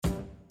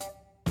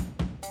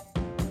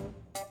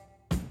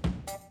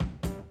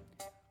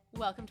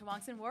Welcome to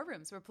Wonks and War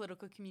Rooms, where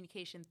political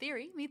communication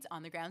theory meets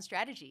on-the-ground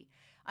strategy.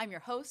 I'm your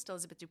host,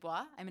 Elizabeth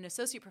Dubois. I'm an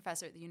associate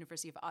professor at the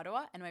University of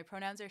Ottawa, and my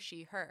pronouns are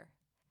she, her.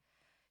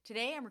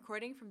 Today, I'm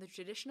recording from the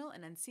traditional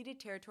and unceded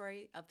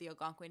territory of the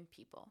Algonquin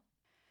people.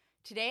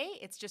 Today,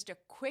 it's just a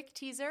quick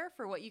teaser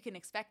for what you can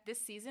expect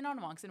this season on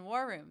Wonks and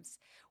War Rooms.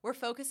 We're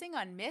focusing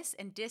on mis-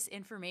 and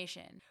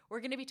disinformation.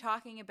 We're going to be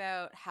talking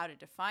about how to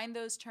define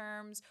those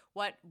terms,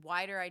 what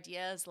wider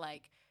ideas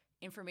like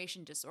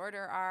information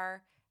disorder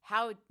are,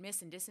 how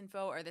mis and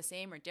disinfo are the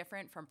same or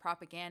different from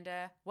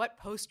propaganda, what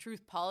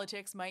post-truth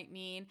politics might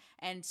mean,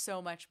 and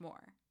so much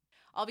more.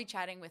 I'll be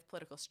chatting with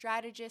political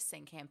strategists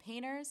and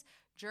campaigners,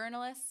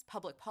 journalists,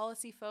 public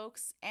policy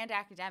folks, and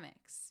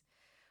academics.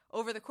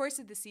 Over the course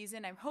of the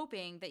season, I'm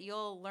hoping that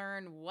you'll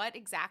learn what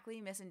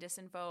exactly mis and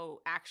disinfo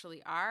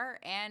actually are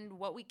and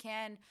what we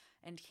can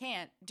and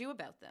can't do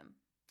about them.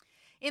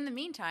 In the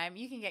meantime,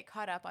 you can get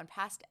caught up on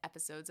past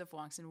episodes of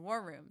Wonks and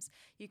War Rooms.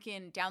 You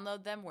can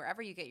download them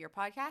wherever you get your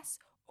podcasts,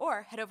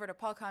 or head over to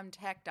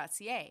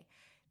polcomtech.ca.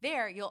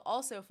 There, you'll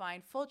also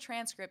find full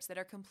transcripts that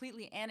are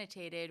completely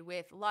annotated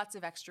with lots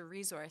of extra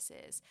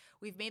resources.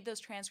 We've made those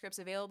transcripts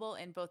available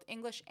in both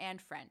English and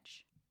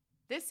French.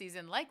 This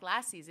season, like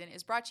last season,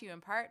 is brought to you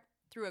in part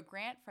through a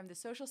grant from the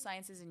Social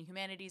Sciences and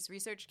Humanities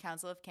Research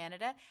Council of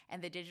Canada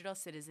and the Digital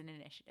Citizen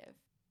Initiative.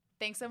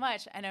 Thanks so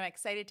much, and I'm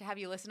excited to have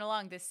you listen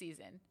along this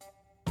season.